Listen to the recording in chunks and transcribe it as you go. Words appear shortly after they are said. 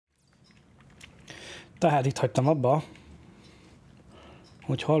Tehát itt hagytam abba,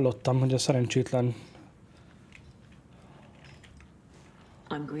 hogy hallottam, hogy a szerencsétlen...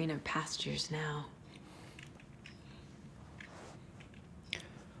 On greener pastures now.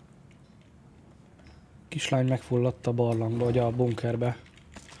 Kislány megfulladt a barlangba, vagy a bunkerbe.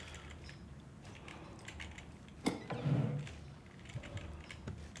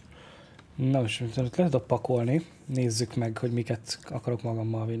 Na most lehet a pakolni. Nézzük meg, hogy miket akarok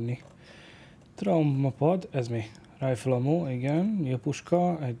magammal vinni. Traumapad, ez mi? Rifle ammo, igen.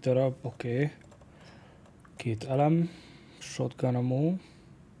 Nyílpuska, egy darab, oké. 2 elem. Shotgun ammo.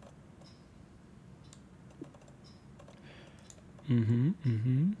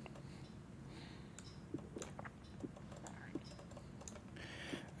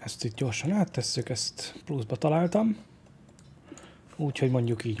 Ezt itt gyorsan áttesszük, ezt pluszba találtam. Úgyhogy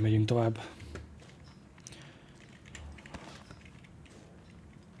mondjuk így megyünk tovább.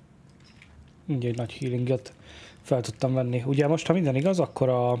 Ugye egy nagy healinget fel tudtam venni. Ugye most, ha minden igaz, akkor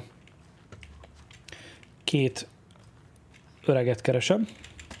a 2 öreget keresem.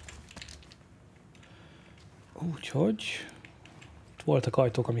 Úgyhogy voltak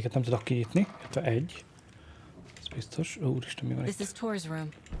ajtók, amiket nem tudok kinyitni. Illetve egy. Ez biztos. Úristen, mi van itt? This is Tor's room.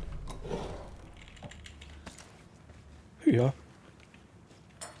 Hülye.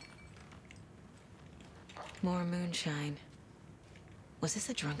 More moonshine. Was this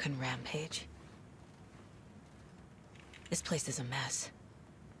a drunken rampage? This place is a mess.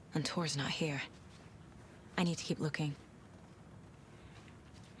 And Tor's not here. I need to keep looking.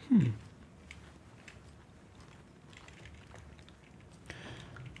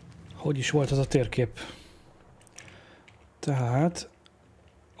 Hogy is volt ez a térkép? Tehát...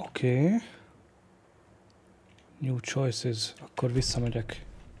 Oké. New choices. Akkor visszamegyek.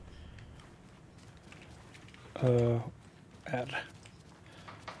 R.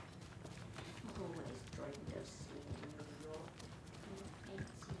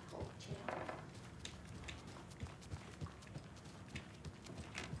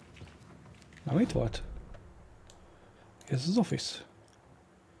 Na, mit volt? Ez az office.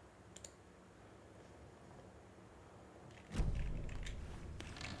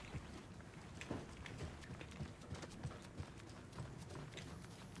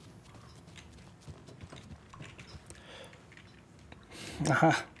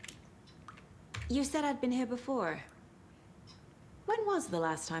 Aha. You said I'd been here before. When was the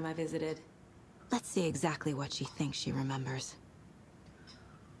last time I visited? Let's see exactly what she thinks she remembers.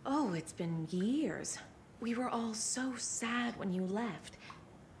 Oh, it's been years. We were all so sad when you left.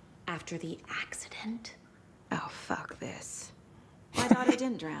 After the accident. Oh, fuck this. My daughter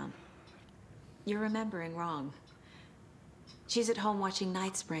didn't drown. You're remembering wrong. She's at home watching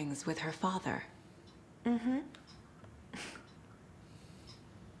Night Springs with her father. Mm-hmm.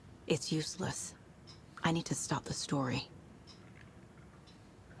 It's useless. I need to stop the story.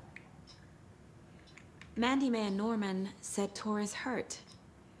 Mandy May and Norman said Tor is hurt.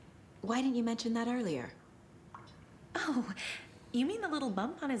 Why didn't you mention that earlier? Oh, you mean the little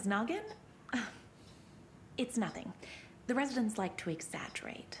bump on his noggin? It's nothing. The residents like to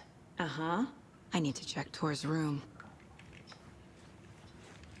exaggerate. Uh-huh. I need to check Tor's room.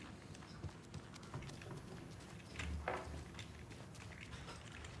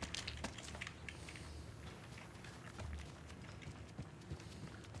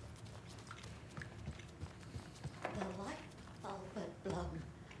 The light bulb had blown.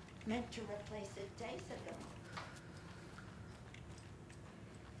 Meant to replace it days ago.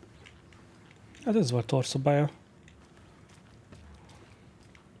 Hát ez volt Tor szobája.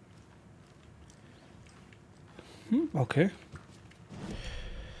 Oké.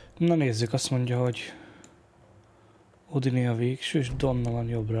 Na nézzük, azt mondja, hogy Odini a végső, és Donna van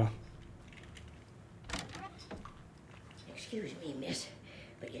jobbra. Excuse me, miss,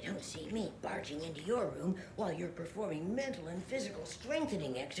 but you don't see me barging into your room while you're performing mental and physical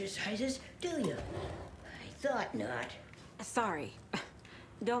strengthening exercises, do you? I thought not. Sorry.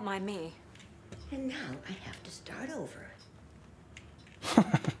 Don't mind me. And now I have to start over.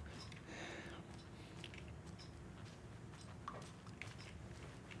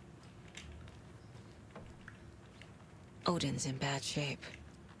 Odin's in bad shape.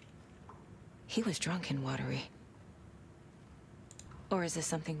 He was drunk and watery. Or is this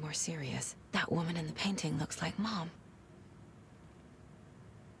something more serious? That woman in the painting looks like Mom.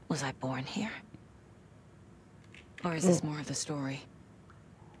 Was I born here? Or is this more of the story?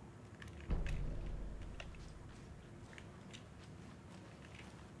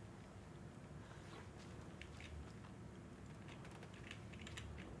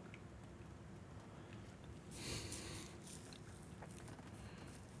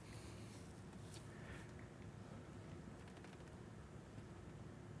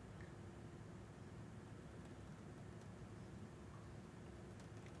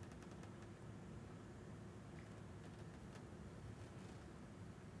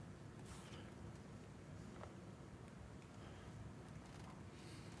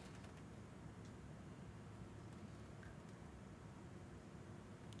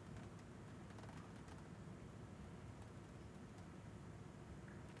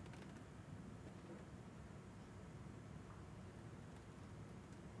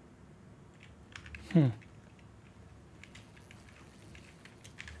 Can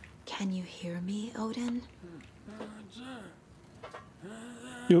you hear me, Odin?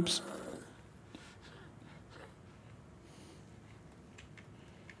 Oops.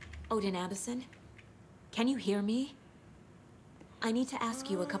 Odin Addison? Can you hear me? I need to ask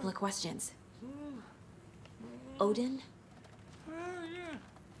you a couple of questions. Odin?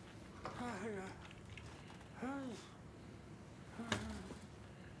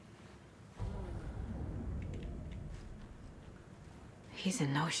 He's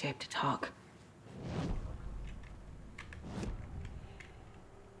in no shape to talk.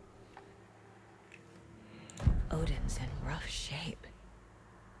 Odin's in rough shape.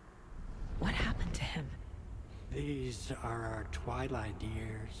 What happened to him? These are our twilight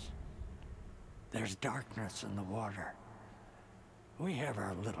years. There's darkness in the water. We have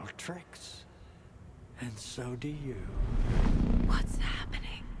our little tricks. And so do you. What's happening?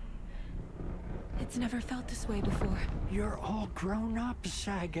 It's never felt this way before. You're all grown up,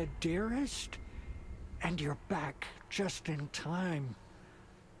 Saga, dearest. And you're back just in time.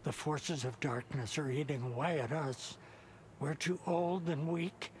 The forces of darkness are eating away at us. We're too old and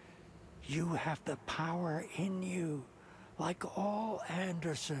weak. You have the power in you, like all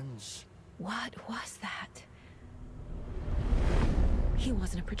Andersons. What was that? He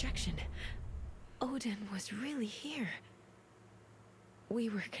wasn't a projection. Odin was really here. We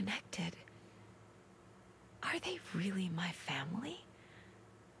were connected. Are they really my family?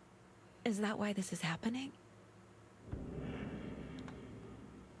 Is that why this is happening?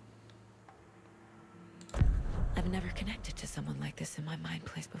 I've never connected to someone like this in my mind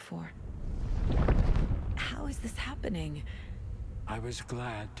place before. How is this happening? I was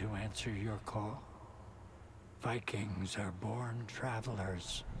glad to answer your call. Vikings are born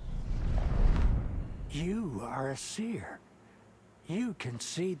travelers. You are a seer. You can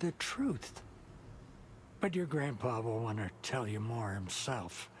see the truth. But your grandpa will want to tell you more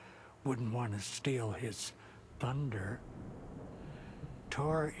himself. Wouldn't want to steal his thunder.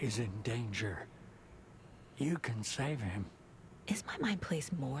 Tor is in danger. You can save him. Is my mind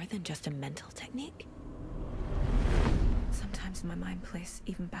place more than just a mental technique? Sometimes my mind place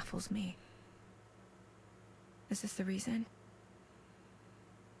even baffles me. Is this the reason?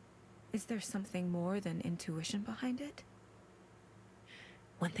 Is there something more than intuition behind it?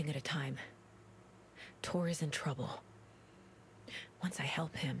 One thing at a time. Tor is in trouble. Once I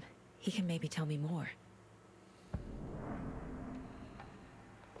help him, he can maybe tell me more.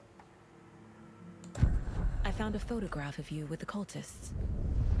 I found a photograph of you with the cultists.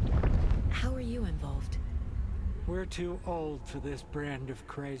 How are you involved? We're too old for this brand of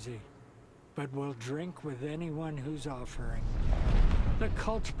crazy. But we'll drink with anyone who's offering. The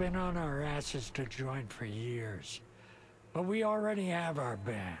cult's been on our asses to join for years. But we already have our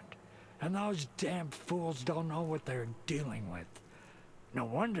band. And those damn fools don't know what they're dealing with. No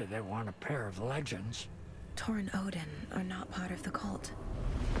wonder they want a pair of legends. Tor and Odin are not part of the cult.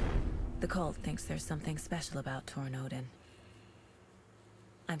 The cult thinks there's something special about Tor and Odin.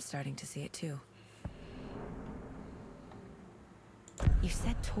 I'm starting to see it too. You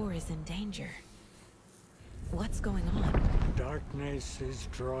said Tor is in danger. What's going on? Darkness is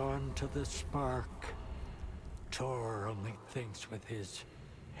drawn to the spark. Tor only thinks with his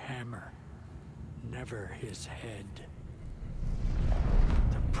hammer, never his head.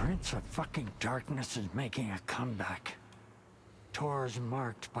 The Prince of fucking Darkness is making a comeback. Tor's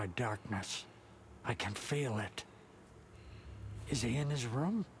marked by darkness. I can feel it. Is he in his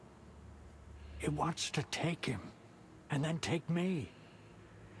room? It wants to take him, and then take me.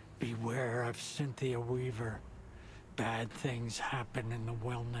 Beware of Cynthia Weaver. Bad things happen in the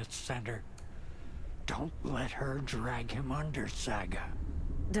wellness center. Don't let her drag him under, Saga.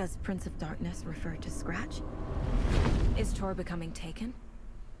 Does Prince of Darkness refer to Scratch? Is Tor becoming taken?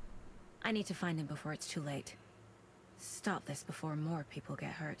 I need to find him before it's too late. Stop this before more people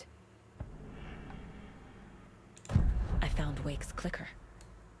get hurt. I found Wake's clicker.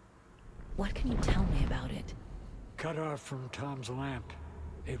 What can you tell me about it? Cut off from Tom's lamp.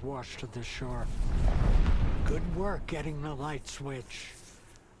 It washed to the shore. Good work getting the light switch.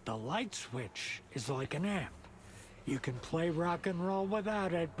 The light switch is like an amp. You can play rock and roll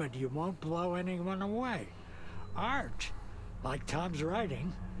without it, but you won't blow anyone away. Art, like Tom's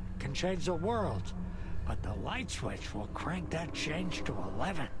writing, can change the world. But the light switch will crank that change to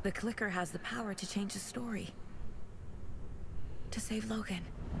 11. The clicker has the power to change the story. To save Logan.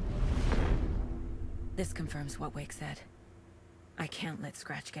 This confirms what Wake said. I can't let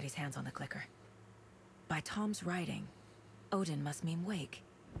Scratch get his hands on the clicker. By Tom's writing, Odin must mean Wake.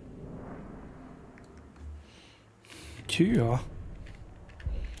 Tja.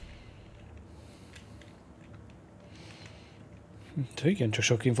 Igen, csak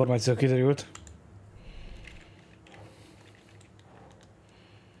sok információ kiderült.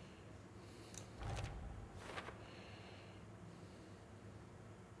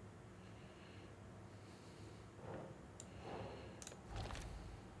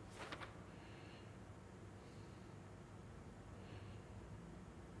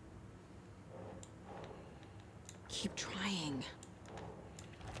 Keep trying.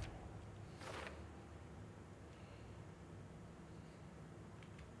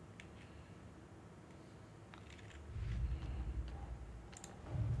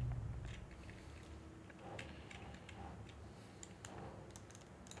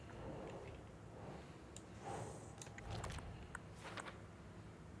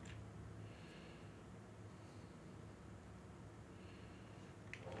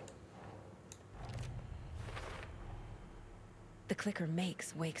 The clicker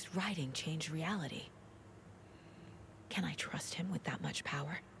wakes writing change reality. Can I trust him with that much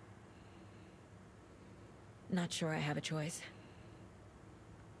power? Not sure I have a choice.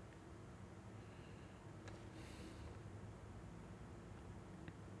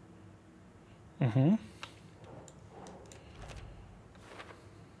 Mhm.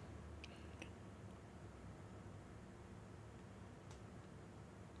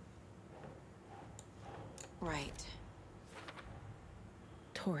 Right.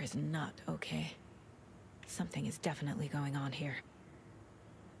 Tor is not okay. Something is definitely going on here.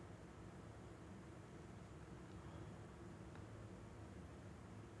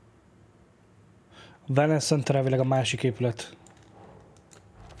 Wellness Center elvileg a másik épület.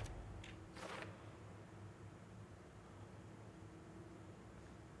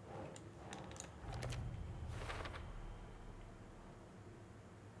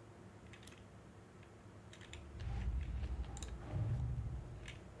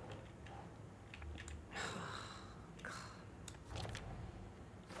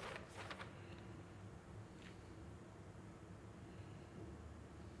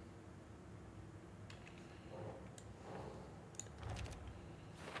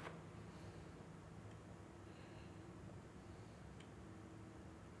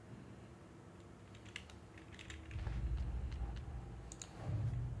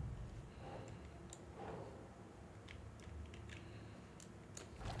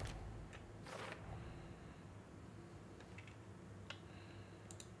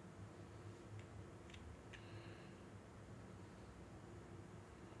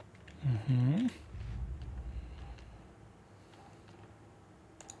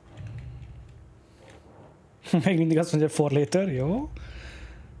 Még mindig azt mondja, for later, jó?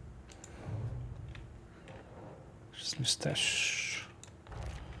 És ez Mr.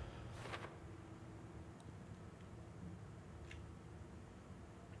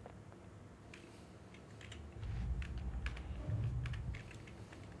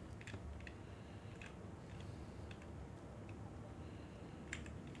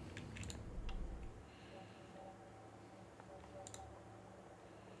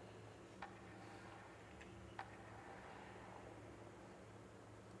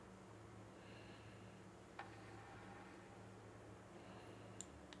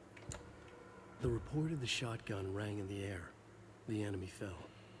 The report of the shotgun rang in the air. The enemy fell.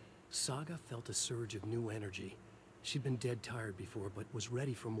 Saga felt a surge of new energy. She'd been dead tired before, but was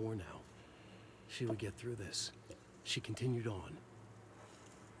ready for more now. She would get through this. She continued on.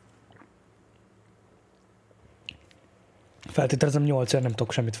 Feltételezem 8-ért nem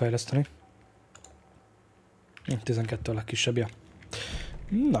tudok semmit fejleszteni. 12 a legkisebbje.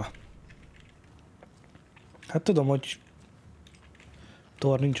 Na. Hát tudom, hogy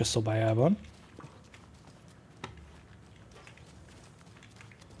Tor nincs a szobájában.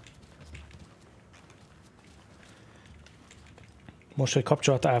 Most, hogy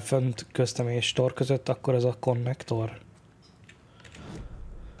kapcsolat áll fönt köztem és Tor között, akkor ez a konnektor.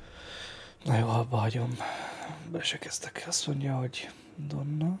 Na jó, abba hagyom. Be se kezdtek. Azt mondja, hogy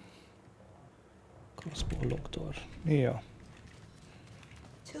Donna. Crossbow logtor. Ja.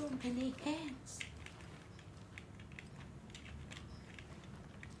 Too many hands.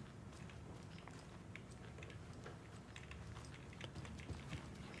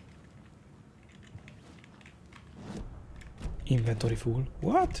 Inventory full.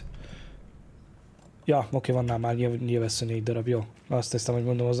 What? Ja, oké, van már nyilvessző 4 darab, jó. Azt hiszem, hogy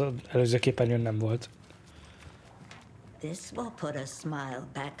mondom, az előző képernyőn nem volt. This will put a smile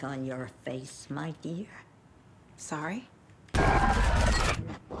back on your face, my dear. Sorry?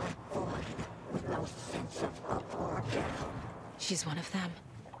 No sense of up or down. She's one of them.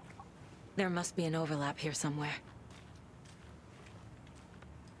 There must be an overlap here somewhere.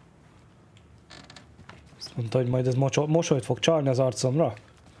 Azt mondta, hogy majd ez mosolyt fog csalni az arcomra.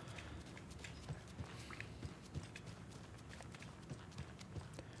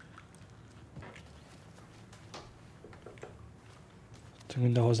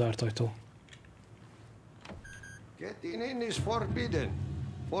 Mindenhol zárt ajtó. Getting in is forbidden,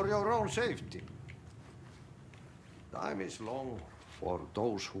 for your own safety. Time is long for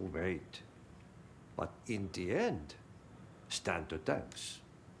those who wait, but in the end, stand the thanks.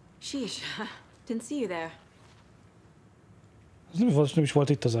 Sheesh, didn't see you there. Ez nem is volt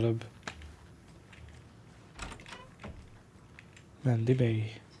itt az előbb. Mandy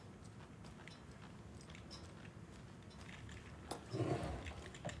Bay.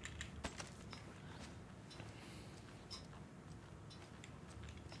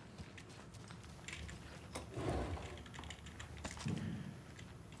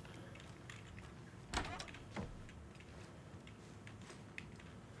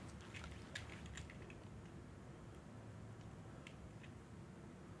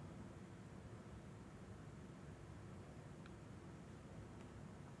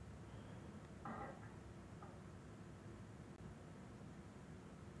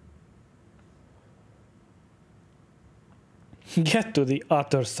 Get to the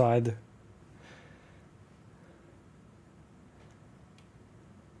other side.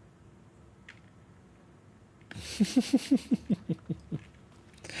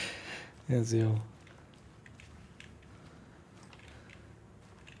 Ez jó.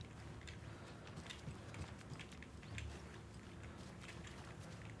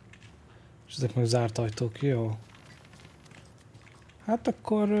 És ezek meg zárt ajtók, jó. Hát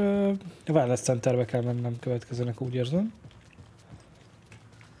akkor a wellness centerbe kell mennem következőnek, úgy érzem.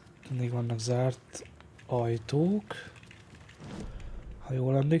 Mindig vannak zárt ajtók, ha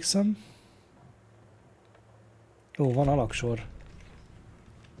jól emlékszem. Ó, van alaksor.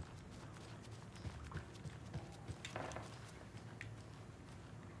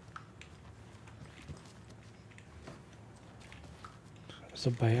 Ez a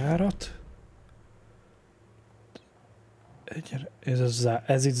bejárat.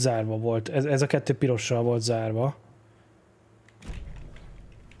 Ez itt zárva volt. Ez a kettő pirossal volt zárva.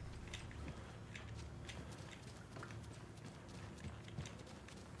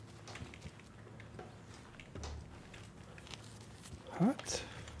 Hát.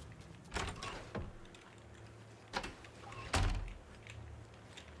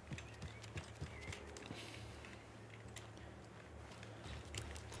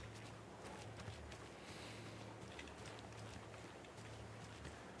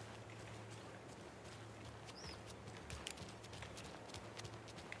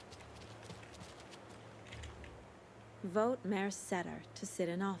 Vote Mayor Setter to sit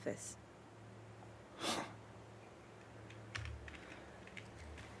in office.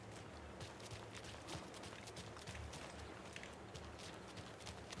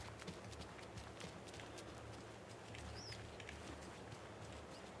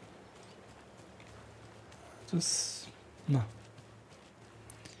 Ez... Na.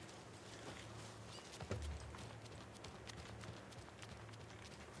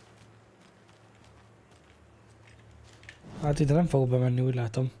 Hát ide nem fogok bemenni, úgy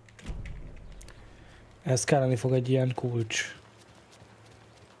látom. Ez kelleni fog egy ilyen kulcs.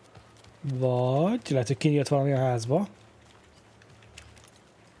 Vagy lehet, hogy kinyílt valami a házba.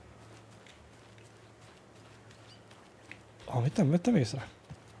 Amit nem vettem észre.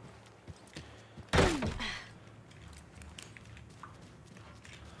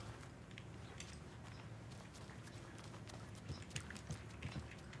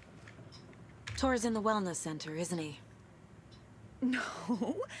 Tor's in the wellness center, isn't he?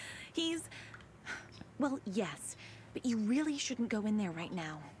 No, he's... Well, yes, but you really shouldn't go in there right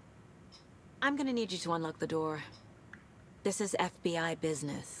now. I'm gonna need you to unlock the door. This is FBI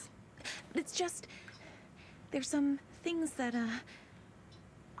business. It's just... There's some things that,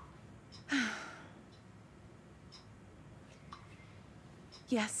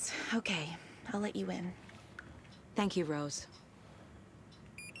 Yes, okay. I'll let you in. Thank you, Rose.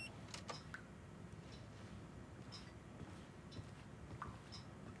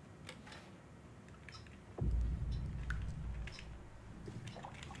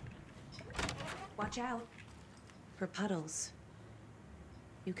 Watch out for puddles.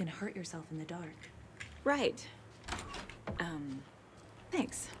 You can hurt yourself in the dark. Right.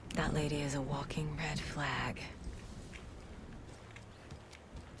 Thanks. That lady is a walking red flag.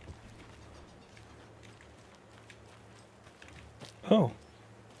 Oh.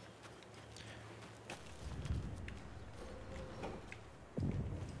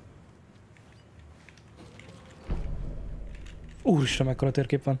 Úristen, mekkora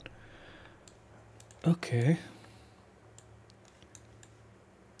térkép van. Okay.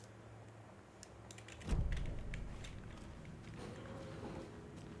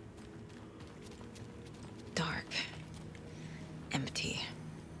 Dark. Empty.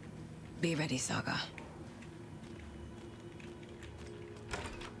 Be ready, Saga.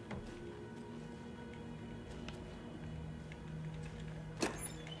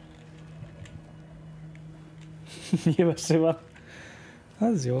 Nyilván van.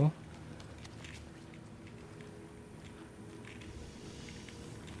 Az jó.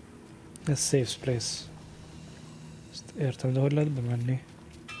 Ez safe place. Ezt értem, de hogy lehet bemenni?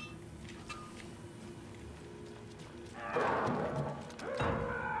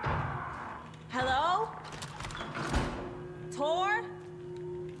 Hello? Tor?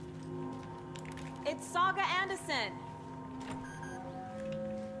 It's Saga Anderson.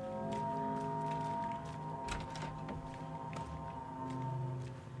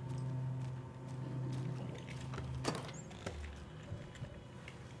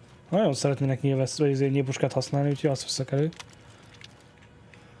 Nagyon szeretnének nyilpuskát használni, úgyhogy azt veszek elő.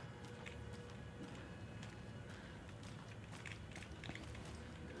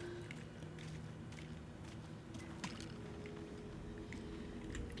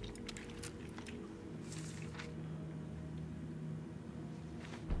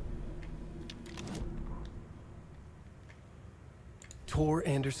 Tor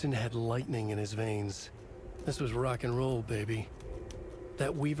Anderson had lightning in his veins. This was rock and roll, baby.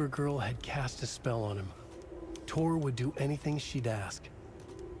 That Weaver girl had cast a spell on him. Tor would do anything she'd ask.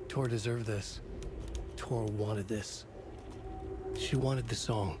 Tor deserved this. Tor wanted this. She wanted the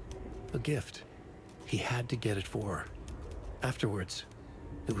song, a gift. He had to get it for her. Afterwards,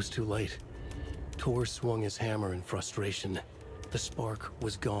 it was too late. Tor swung his hammer in frustration. The spark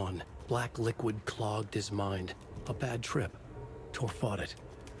was gone. Black liquid clogged his mind. A bad trip. Tor fought it.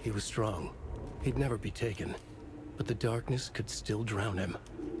 He was strong. He'd never be taken. But the darkness could still drown him.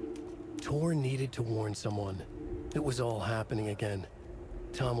 Tor needed to warn someone. It was all happening again.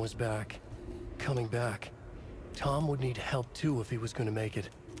 Tom was back. Coming back. Tom would need help too if he was going to make it.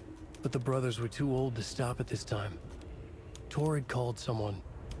 But the brothers were too old to stop it this time. Tor had called someone.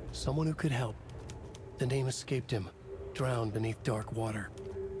 Someone who could help. The name escaped him. Drowned beneath dark water.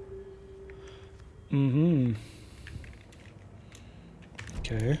 Mm-hmm.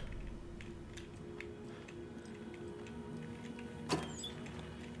 Okay.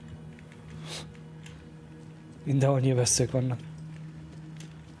 Mindenhol nyilvesszők vannak.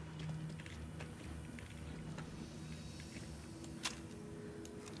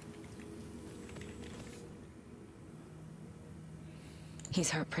 He's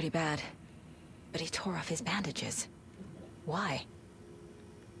hurt pretty bad, but he tore off his bandages. Why?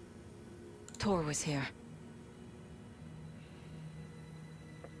 Tor was here.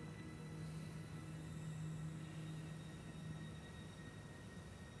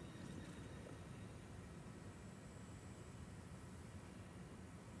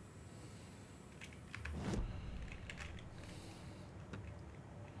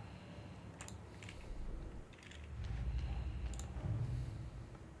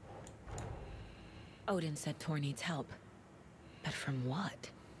 Odin said Tor needs help. But from what?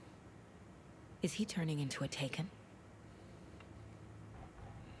 Is he turning into a Taken?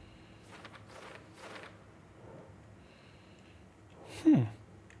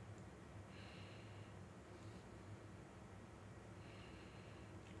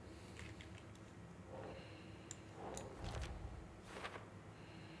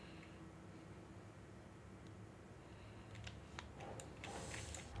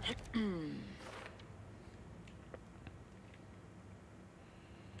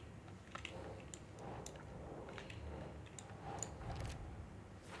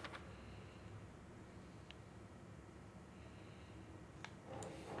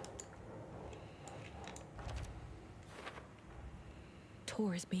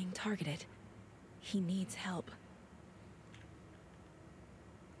 Tor is being targeted. He needs help.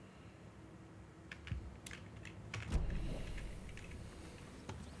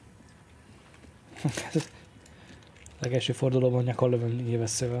 Legelső fordulóban nyakon lövöm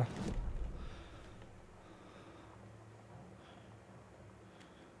nyilvesszővel.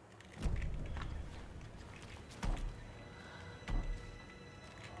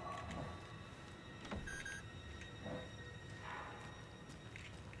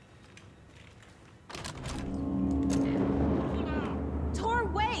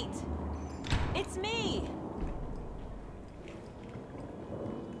 Tor, wait! It's me!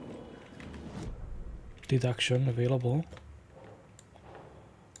 Deduction available.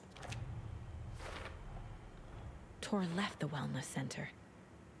 Tor left the wellness center.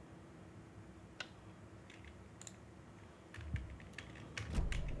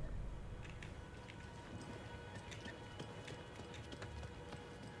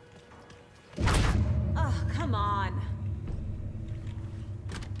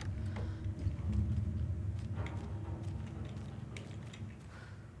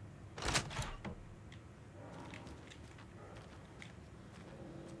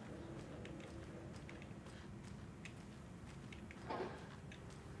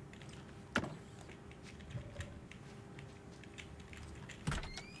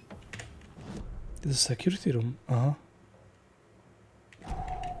 Ez a security room? Aha.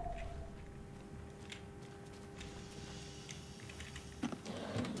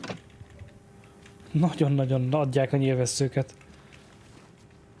 Nagyon-nagyon adják a nyilvesszőket.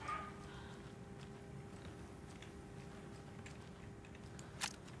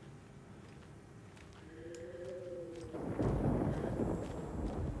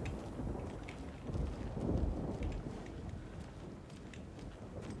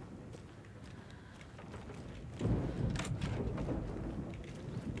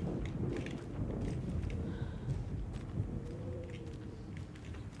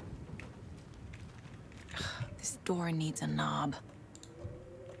 This door needs a knob.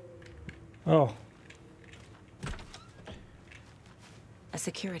 Oh. A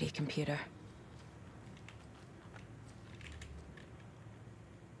security computer.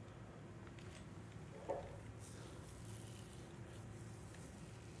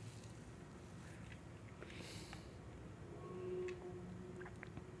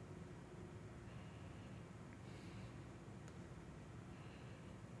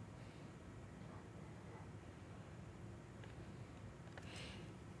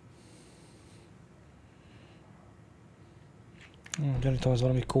 Gyanítom, az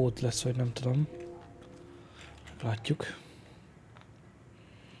valami kód lesz, vagy nem tudom. Látjuk.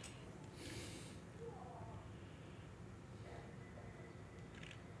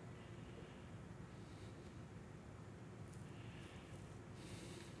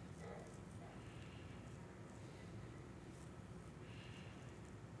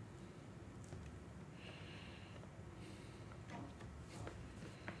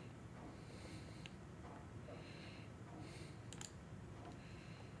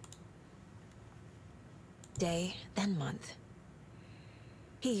 Day, then month.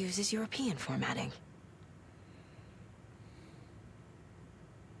 He uses European formatting.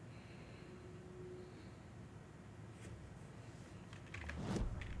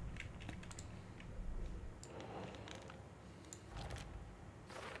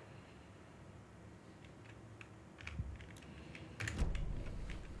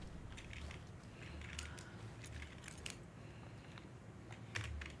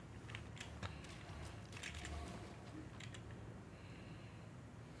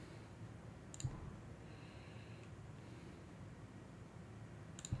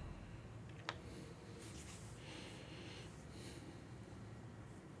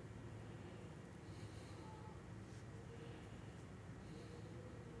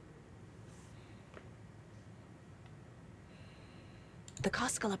 The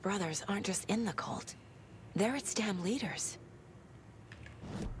Koskela brothers aren't just in the cult. They're its damn leaders.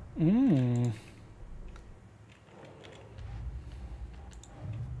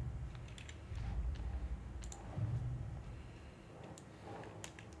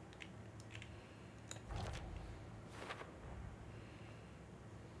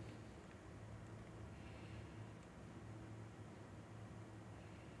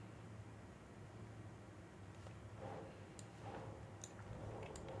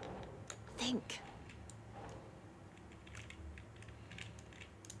 Think.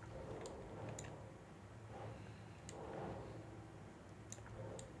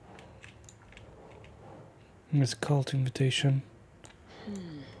 It's a cult invitation.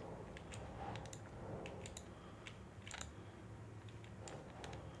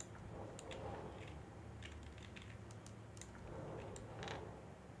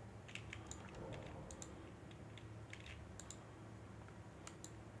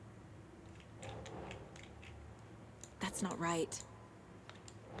 That's not right.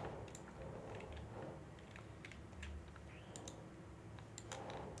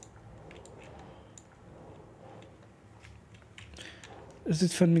 Ez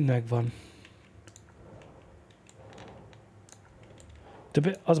itt fenn mind megvan.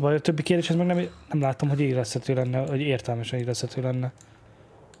 Az baj, a többi kérdéshez meg nem látom, hogy érezhető lenne, hogy értelmesen érezhető lenne.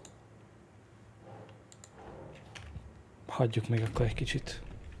 Hagyjuk még akkor egy kicsit.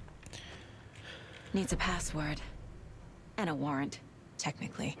 Needs a password. And a warrant,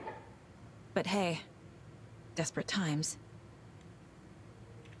 technically. But hey, desperate times.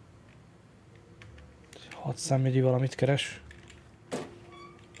 6 számjegyű valamit keres.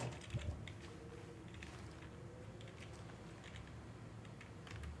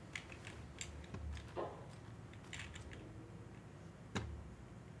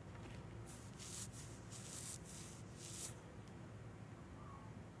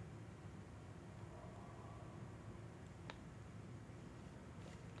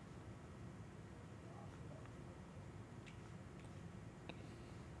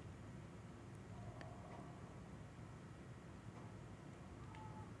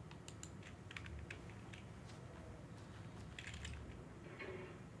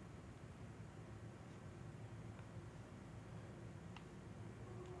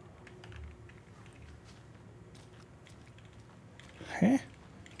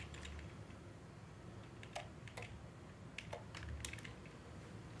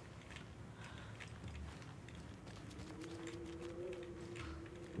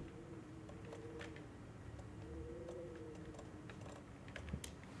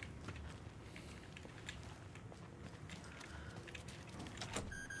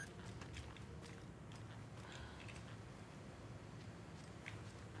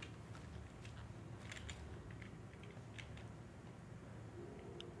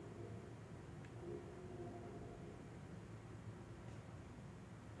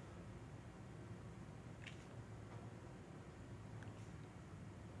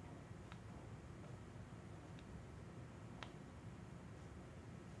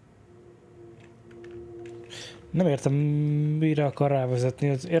 Nem értem, mire akar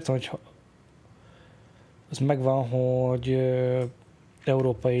rávezetni. Értem, hogy az megvan, hogy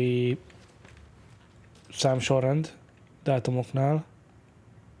európai számsorrend dátumoknál.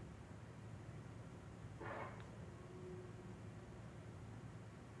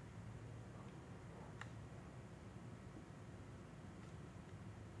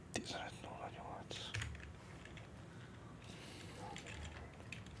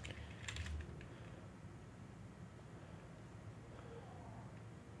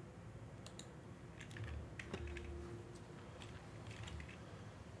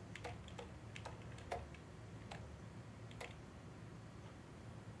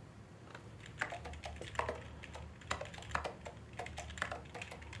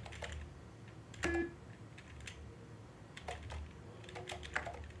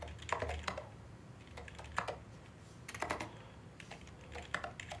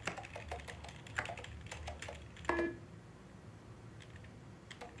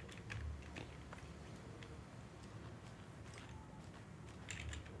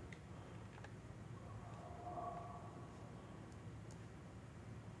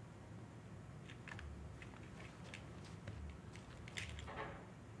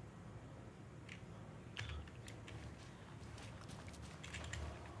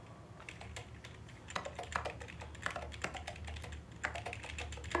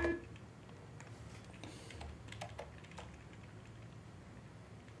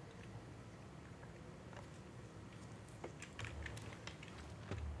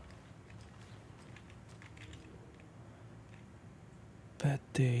 Bad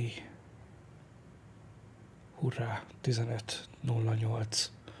day. Hurrá, 15.08.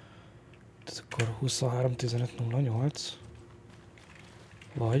 Tehát akkor 23.15.08.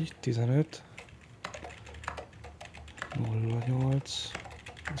 Vagy 15.08.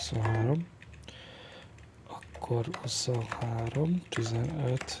 23. Akkor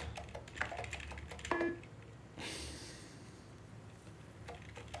 23.15.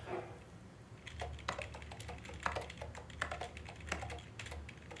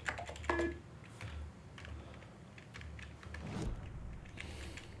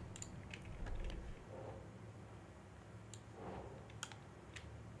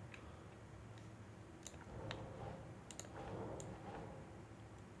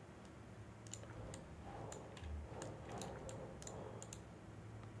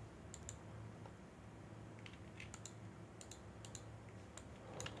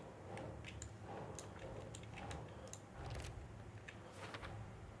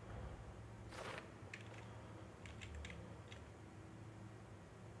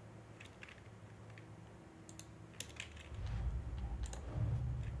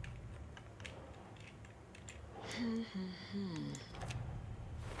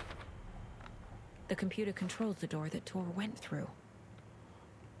 The computer controls the door that Tor went through.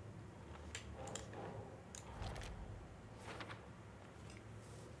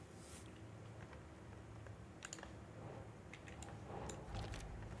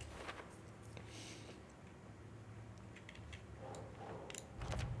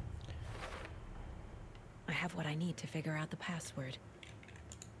 I have what I need to figure out the password.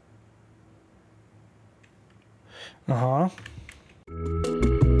 Aha.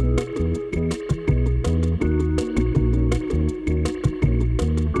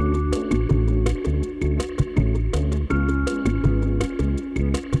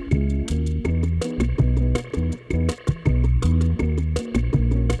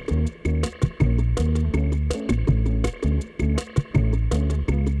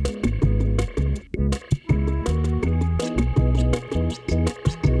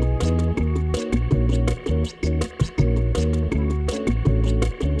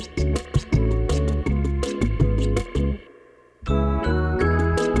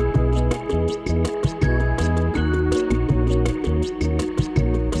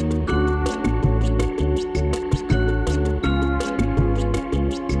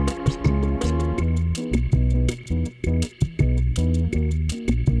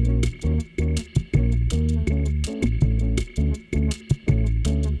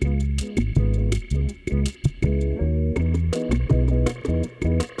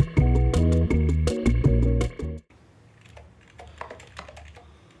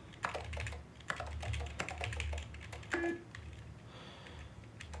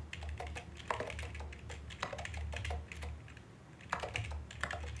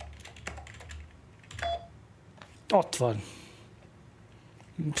 Ott van.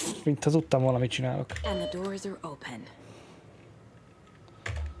 Mint ha tudtam volna, mit csinálok. And the doors are open.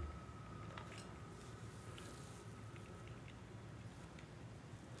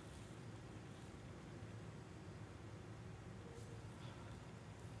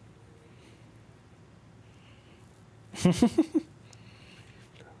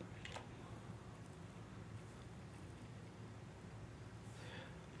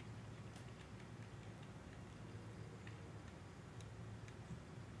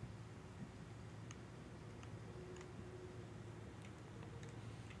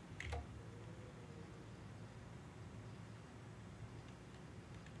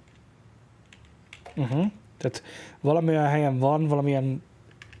 Tehát valamilyen helyen van, valamilyen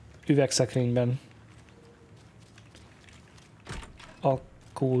üvegszekrényben a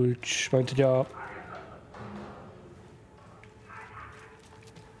kulcs, majd hogy a...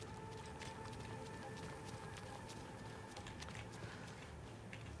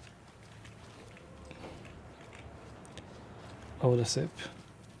 Ó, de szép.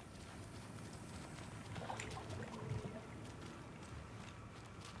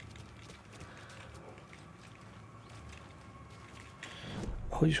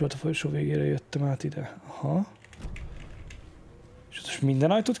 Hogy is volt a folyosó végére, jöttem át ide. Aha. És most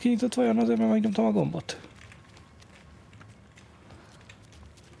minden ajtót kinyitott vajon azért, mert megnyomtam a gombot?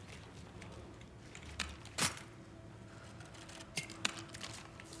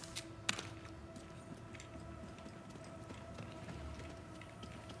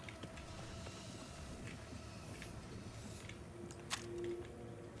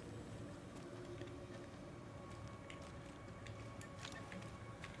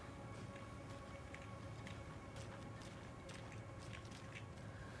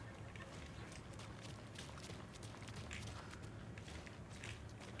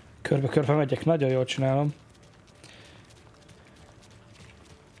 Körbe-körbe megyek, nagyon jól csinálom.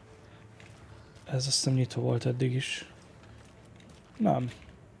 Ez azt hiszem nyitva volt eddig is. Nem.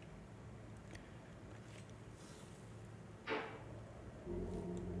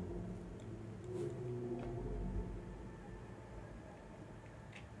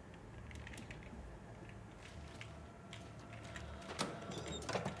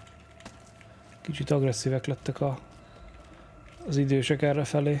 Kicsit agresszívek lettek az idősek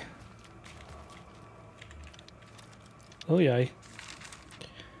errefelé. Ójjaj.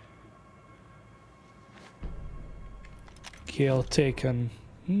 Kill taken.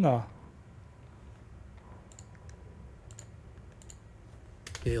 Na.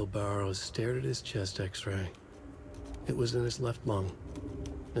 Gale Barrows stared at his chest x-ray. It was in his left lung.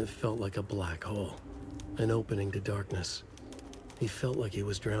 It felt like a black hole. An opening to darkness. He felt like he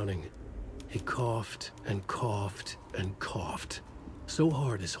was drowning. He coughed and coughed and coughed. So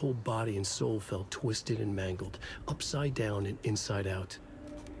hard his whole body and soul felt twisted and mangled, upside down and inside out.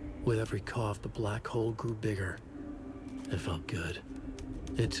 With every cough, the black hole grew bigger. It felt good.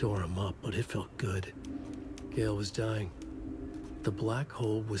 It tore him up, but it felt good. Gale was dying. The black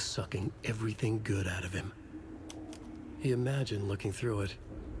hole was sucking everything good out of him. He imagined looking through it,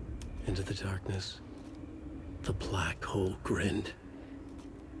 into the darkness. The black hole grinned.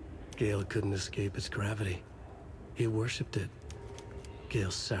 Gale couldn't escape its gravity. He worshipped it.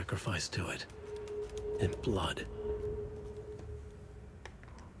 Gale sacrificed to it. In blood.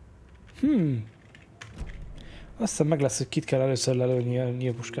 Azt hiszem meg lesz, hogy kit kell először lelőni a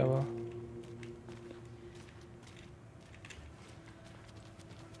nyílpuskával.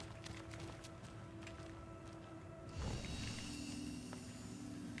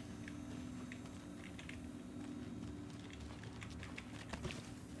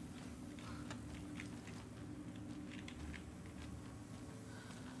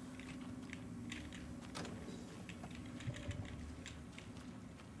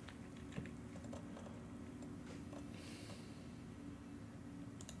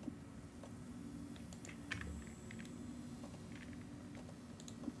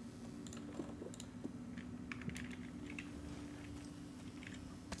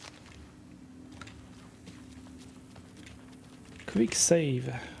 Quick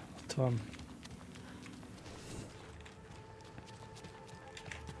save. Ott van.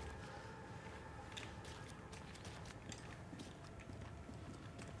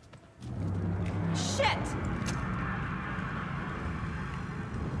 Shit!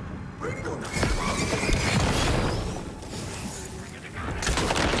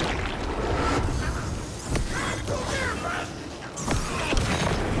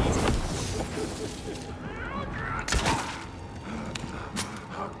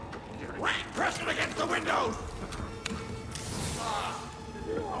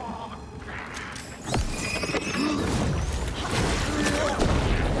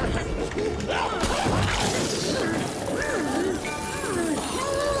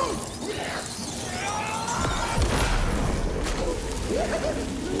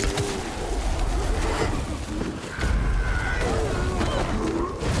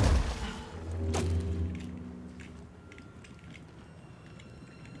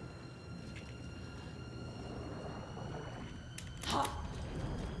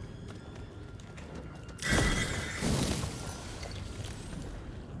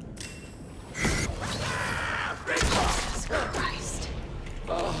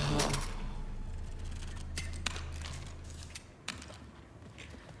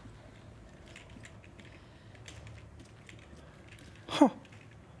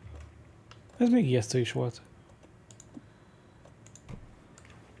 Ez még ijesztő is volt.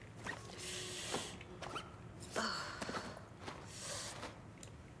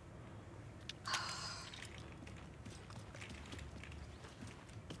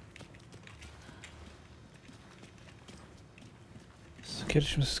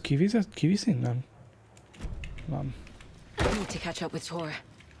 Kérdésem, ez kivisz innen? Nem. I need to catch up with Tor.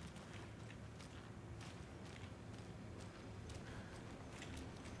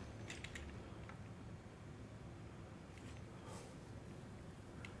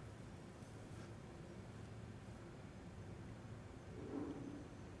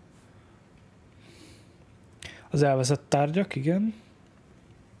 Az elveszett tárgyak, igen.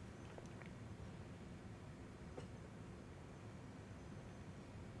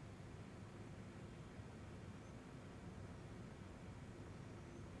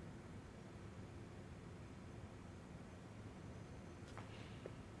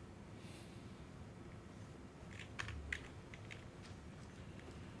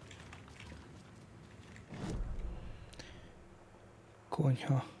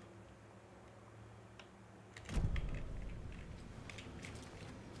 Konyha.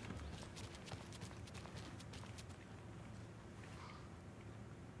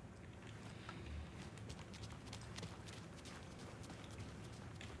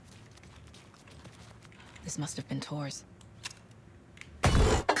 This must have been Tor's.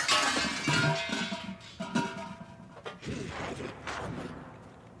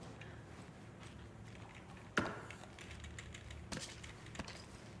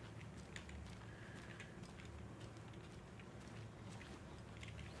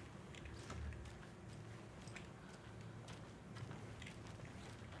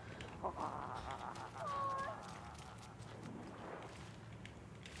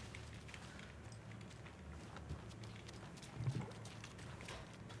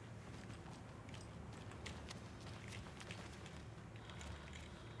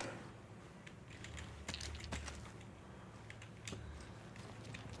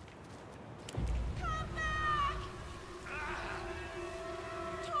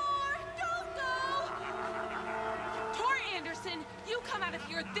 You come out of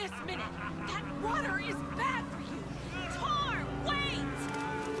here this minute! That water is bad for you! Tor, wait!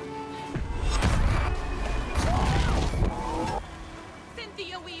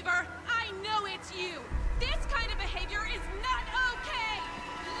 Cynthia Weaver, I know it's you! This kind of behavior is not okay!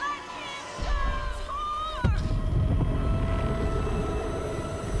 Let him go! Tor!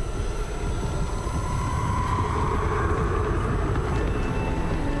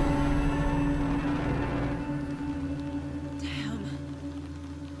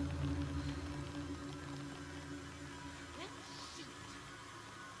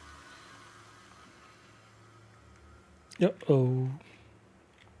 Uh-oh.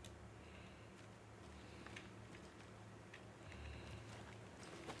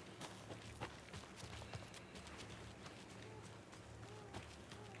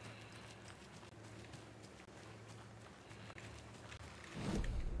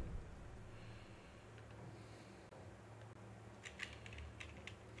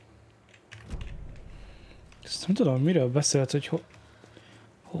 Ezt nem tudom, miről beszélt, hogy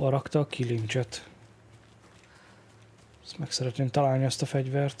hova rakta a kilincset. Ezt meg szeretném találni, ezt a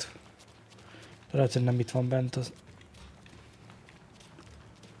fegyvert. De lehet, hogy nem itt van bent az...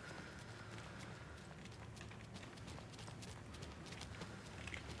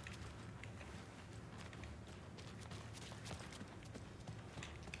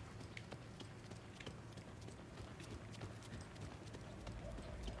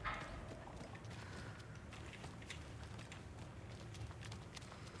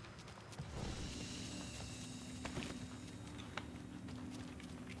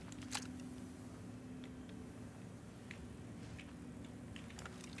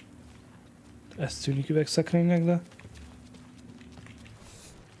 Ez tűnik üvegszekrénynek, de...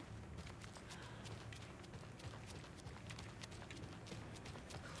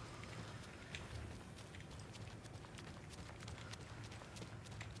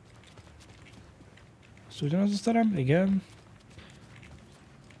 Ez ugyanaz a terem? Igen.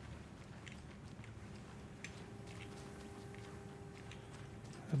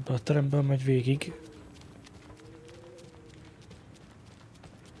 Ebből a teremből megy végig.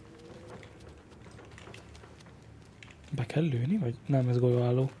 Be kell lőni, vagy nem, ez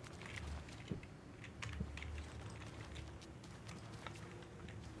golyóálló.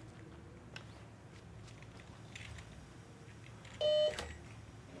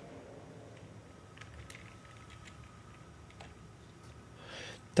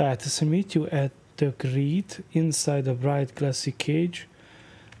 Tehát, ez meet you at the grid inside a bright glassy cage.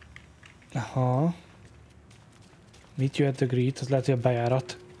 Aha. Meet you at the greet, az lehet, hogy a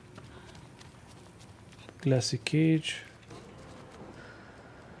bejárat. Glassy cage.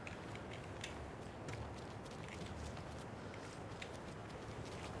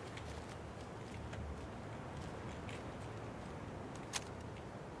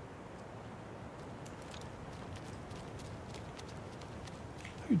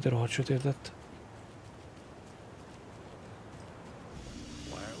 Hű, de rohadt sötét lett.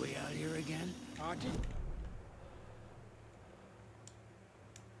 Why are we out here again? Haunted?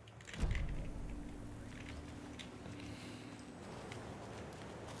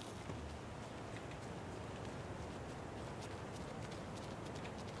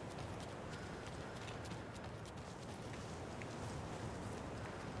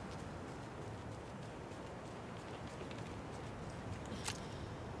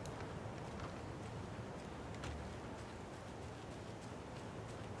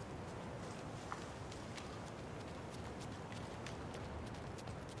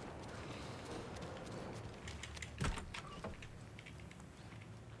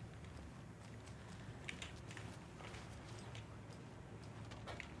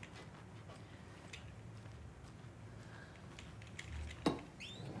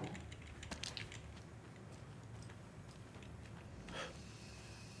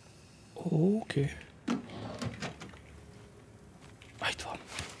 Oké. Itt van.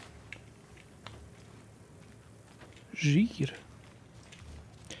 Zsír.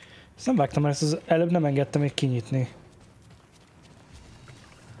 Ezt nem vágtam, mert ezt az előbb nem engedtem még kinyitni.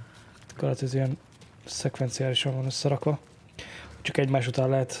 Akkor hát ez ilyen szekvenciálisan van összerakva. Csak egymás után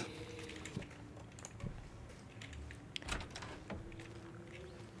lehet.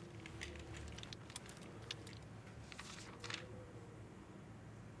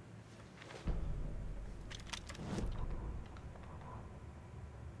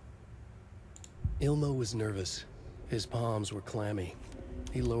 Ilmo was nervous. His palms were clammy.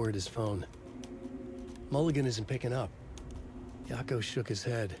 He lowered his phone. Mulligan isn't picking up. Yako shook his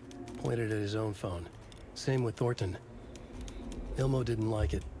head, pointed at his own phone. Same with Thornton. Ilmo didn't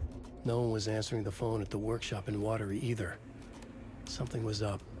like it. No one was answering the phone at the workshop in Watery either. Something was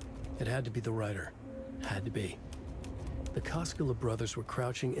up. It had to be the writer. Had to be. The Koskela brothers were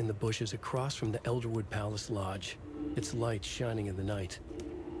crouching in the bushes across from the Elderwood Palace Lodge, its light shining in the night.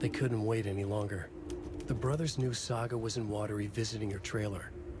 They couldn't wait any longer. The brothers knew Saga was in Watery visiting her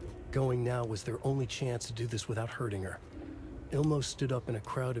trailer. Going now was their only chance to do this without hurting her. Ilmo stood up and a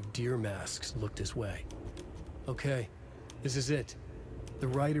crowd of deer masks looked his way. Okay, this is it. The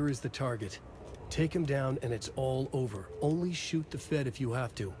writer is the target. Take him down and it's all over. Only shoot the Fed if you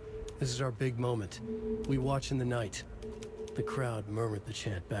have to. This is our big moment. We watch in the night. The crowd murmured the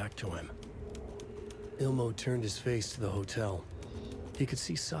chant back to him. Ilmo turned his face to the hotel. He could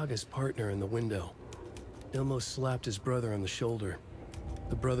see Saga's partner in the window. Ilmo slapped his brother on the shoulder.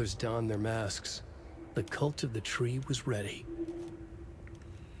 The brothers donned their masks. The cult of the tree was ready.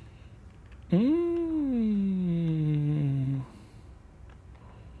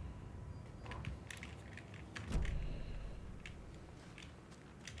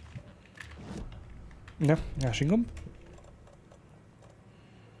 Ja, nyásingom.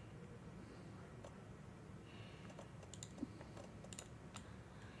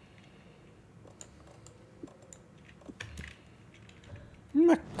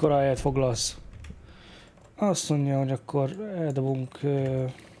 Mekkora helyet foglalsz? Azt mondja, hogy akkor eldobunk...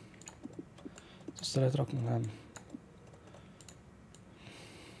 Ezt lehet rakni, nem.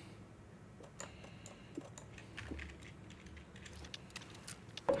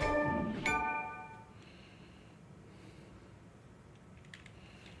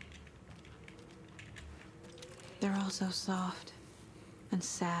 They're all so soft and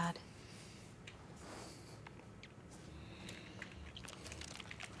sad.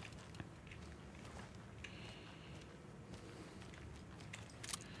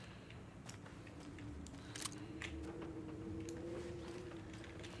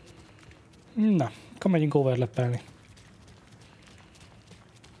 Na, akkor megyünk overlappelni.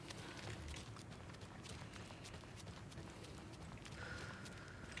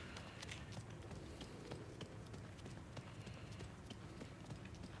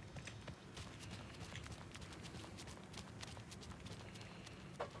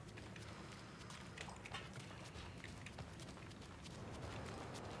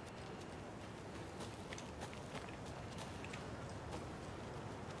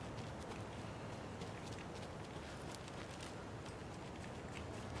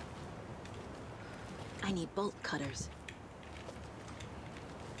 I need bolt cutters.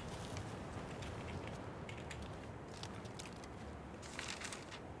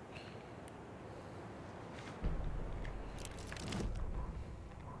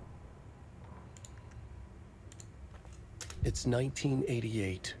 It's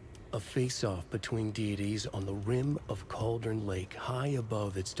 1988, a face-off between deities on the rim of Cauldron Lake, high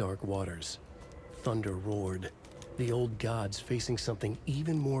above its dark waters. Thunder roared, the old gods facing something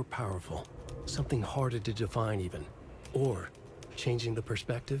even more powerful, something harder to define even. Or, changing the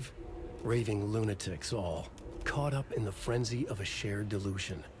perspective, raving lunatics all, caught up in the frenzy of a shared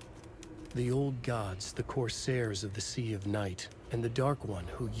delusion. The old gods, the corsairs of the Sea of Night, and the Dark One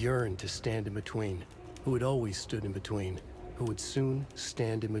who yearned to stand in between, who had always stood in between, who would soon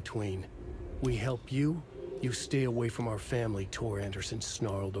stand in between. We help you, you stay away from our family, Tor Anderson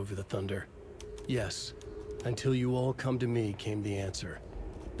snarled over the thunder. Yes, until you all come to me, came the answer.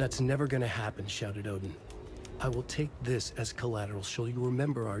 That's never gonna happen, shouted Odin. I will take this as collateral, shall you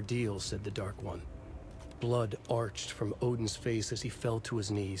remember our deal, said the Dark One. Blood arched from Odin's face as he fell to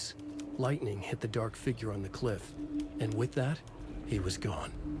his knees. Lightning hit the dark figure on the cliff, and with that, he was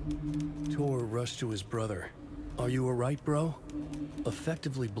gone. Tor rushed to his brother. Are you alright, bro?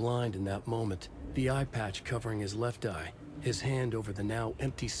 Effectively blind in that moment, the eye patch covering his left eye, his hand over the now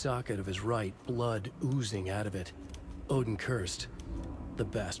empty socket of his right, blood oozing out of it. Odin cursed. The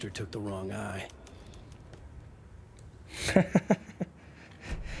bastard took the wrong eye.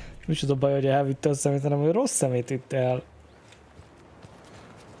 Micsoda baj, hogy elvitte a szemét, hanem hogy rossz szemét vitte el.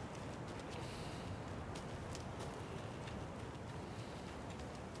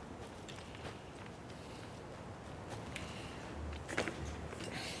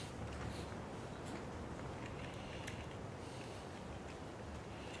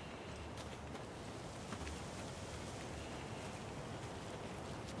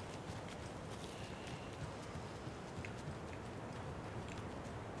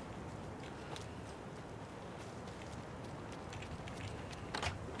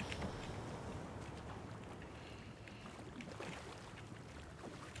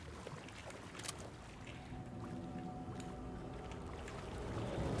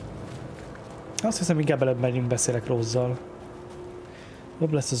 Azt hiszem, inkább előbb megyünk, beszélek Rózzal.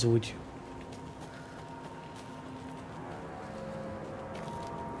 Jobb lesz az úgy.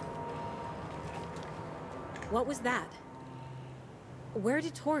 What was that? Where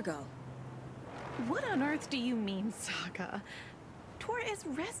did Tor go? What on earth do you mean, Saga? Tor is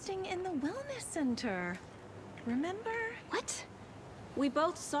resting in the wellness center. Remember? What? We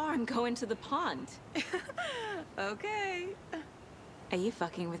both saw him go into the pond. Okay. Are you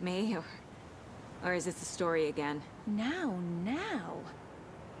fucking with me, or is this a story again? Now.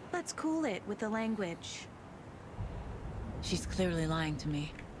 Let's cool it with the language. She's clearly lying to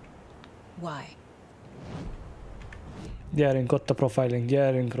me. Why? Gyerünk, ott a profiling,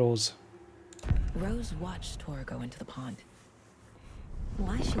 gyerünk, Rose. Rose watched Tor go into the pond.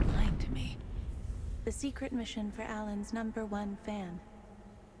 Why is she lying to me? The secret mission for Alan's #1 fan.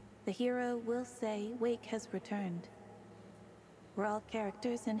 The hero will say Wake has returned. We're all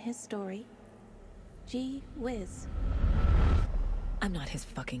characters in his story. Gee whiz. I'm not his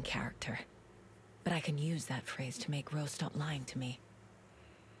fucking character. But I can use that phrase to make Rose stop lying to me.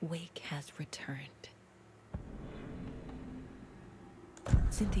 Wake has returned.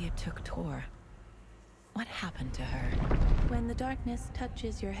 Cynthia took Tor. What happened to her? When the darkness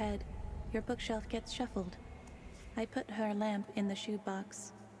touches your head, your bookshelf gets shuffled. I put her lamp in the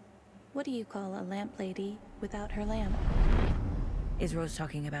shoebox. What do you call a lamp lady without her lamp? Is Rose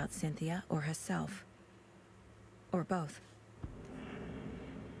talking about Cynthia or herself? Or both?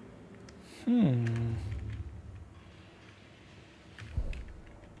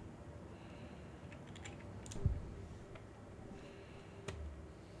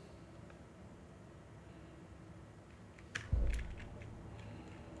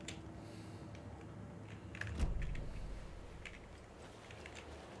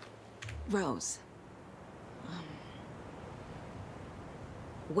 Rose.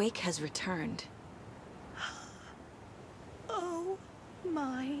 Wake has returned. Oh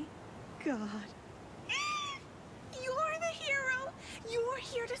my God. You're the hero! You're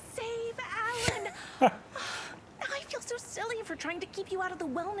here to save Alan! I feel so silly for trying to keep you out of the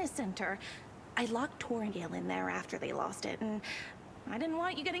wellness center. I locked Tor and Gale in there after they lost it, and I didn't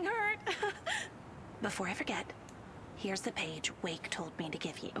want you getting hurt. Before I forget, here's the page Wake told me to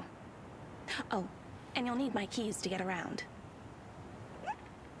give you. Oh, and you'll need my keys to get around.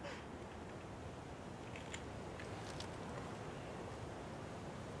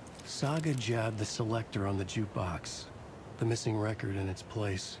 Saga jabbed the selector on the jukebox, the missing record in its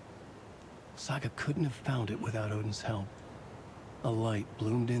place. Saga couldn't have found it without Odin's help. A light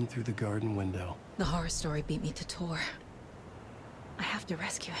bloomed in through the garden window. The horror story beat me to Tor. I have to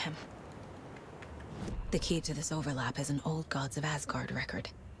rescue him. The key to this overlap is an old Gods of Asgard record.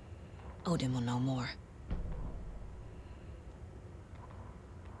 Odin will know more.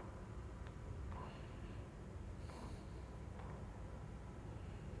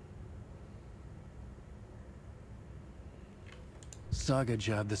 Saga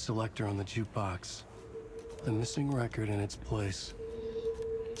jabbed the selector on the jukebox. The missing record in its place.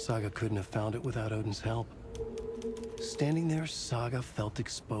 Saga couldn't have found it without Odin's help. Standing there, Saga felt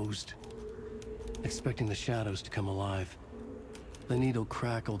exposed, expecting the shadows to come alive. The needle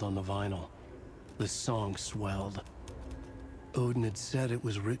crackled on the vinyl. The song swelled. Odin had said it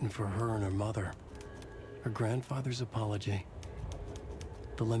was written for her and her mother. Her grandfather's apology.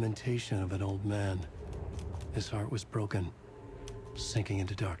 The lamentation of an old man. His heart was broken, sinking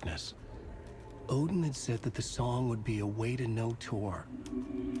into darkness. Odin had said that the song would be a way to know Tor,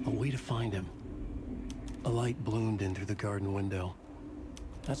 a way to find him. A light bloomed in through the garden window.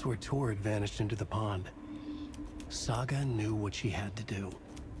 That's where Tor had vanished into the pond. Saga knew what she had to do.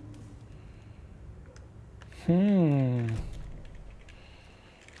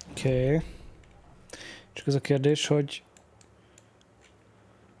 Oké. Csak az a kérdés, hogy...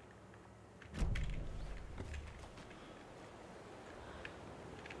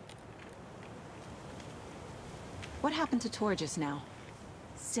 What happened to Tor just now?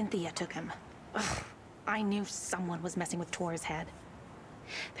 Cynthia took him. Ugh, I knew someone was messing with Tor's head.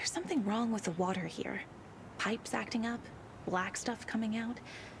 There's something wrong with the water here. Pipes acting up, black stuff coming out.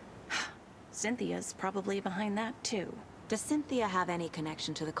 Cynthia's probably behind that too. Does Cynthia have any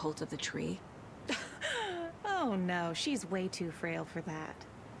connection to the cult of the tree? Oh no, she's way too frail for that.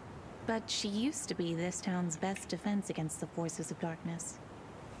 But she used to be this town's best defense against the forces of darkness.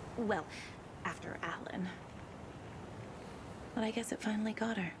 Well, after Alan. But I guess it finally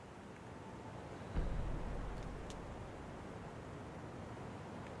got her.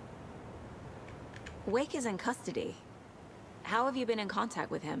 Wake is in custody. How have you been in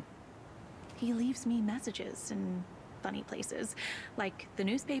contact with him? He leaves me messages in funny places, like the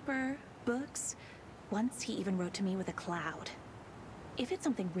newspaper, books. Once he even wrote to me with a cloud. If it's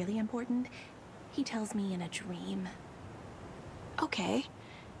something really important, he tells me in a dream. Okay.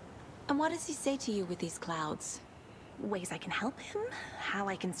 And what does he say to you with these clouds? Ways I can help him, how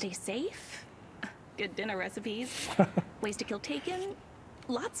I can stay safe, good dinner recipes, ways to kill Taken,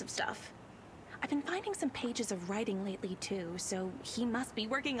 lots of stuff. I've been finding some pages of writing lately too, so he must be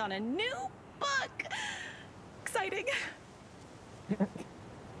working on a new book. Exciting.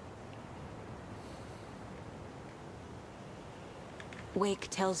 Wake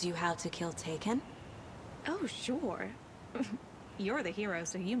tells you how to kill Taken? Oh, sure. You're the hero,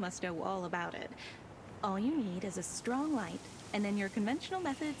 so you must know all about it. All you need is a strong light, and then your conventional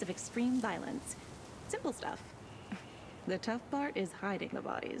methods of extreme violence. Simple stuff. The tough part is hiding the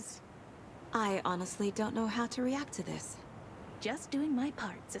bodies. I honestly don't know how to react to this. Just doing my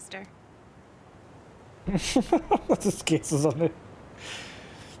part, sister. Das kész on it.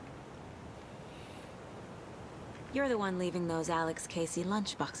 You're the one leaving those Alex Casey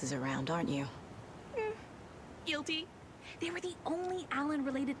lunchboxes around, aren't you? Guilty. They were the only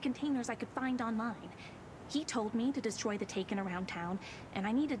Alan-related containers I could find online. He told me to destroy the Taken around town, and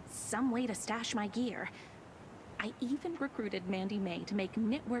I needed some way to stash my gear. I even recruited Mandy May to make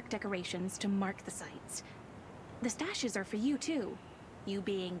knitwork decorations to mark the sites. The stashes are for you, too. You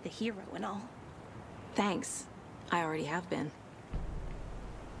being the hero and all. Thanks. I already have been.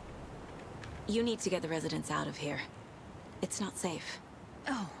 You need to get the residents out of here. It's not safe.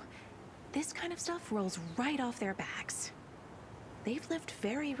 Oh, this kind of stuff rolls right off their backs. They've lived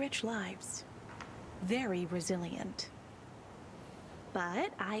very rich lives. Very resilient.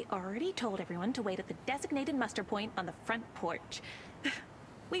 But I already told everyone to wait at the designated muster point on the front porch.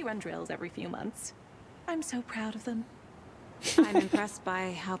 We run drills every few months. I'm so proud of them. I'm impressed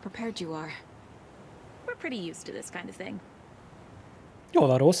by how prepared you are. We're pretty used to this kind of thing.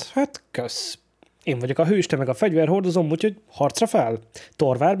 Jól a rossz, hát kösz. Én vagyok a hős, te meg a fegyverhordozom, úgyhogy harcra fel.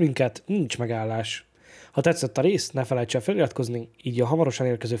 Tor vár minket, nincs megállás. Ha tetszett a rész, ne felejts el feliratkozni, így a hamarosan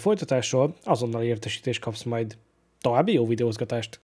érkező folytatásról azonnal értesítést kapsz majd. További jó videózgatást!